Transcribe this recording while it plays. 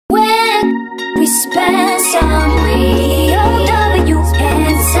spend some W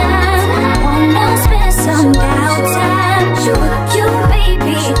handsome. Wanna spend some downtime with you,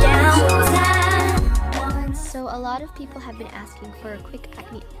 baby, downtime. So a lot of people have been asking for a quick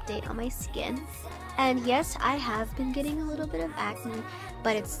acne update on my skin. And yes, I have been getting a little bit of acne,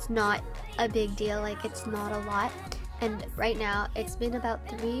 but it's not a big deal, like it's not a lot. And right now, it's been about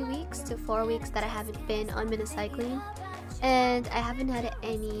 3 weeks to 4 weeks that I haven't been on Minocycline. And I haven't had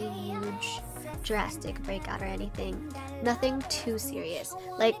any huge drastic breakout or anything. Nothing too serious.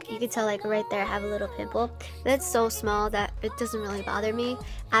 Like you can tell, like right there I have a little pimple that's so small that it doesn't really bother me.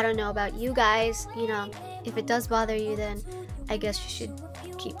 I don't know about you guys, you know, if it does bother you, then I guess you should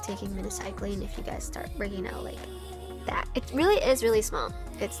keep taking Minocycline if you guys start breaking out like that. It really is really small.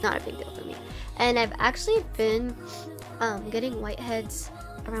 It's not a big deal for me. And I've actually been getting whiteheads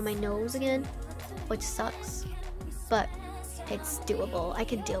around my nose again, which sucks, but it's doable. I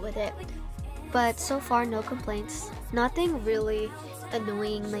can deal with it. But so far, no complaints. Nothing really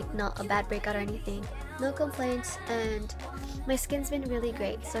annoying, like not a bad breakout or anything. No complaints, and my skin's been really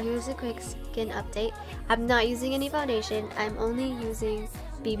great. So here's a quick skin update. I'm not using any foundation. I'm only using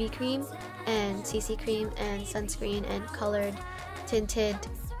BB cream and CC cream and sunscreen and colored tinted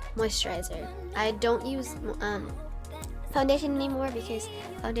moisturizer. I don't use foundation anymore because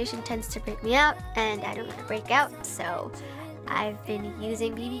foundation tends to break me out and I don't want to break out, so I've been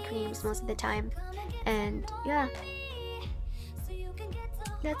using BB creams most of the time. And yeah,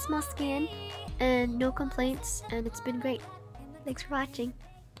 that's my skin and no complaints, and it's been great. Thanks for watching.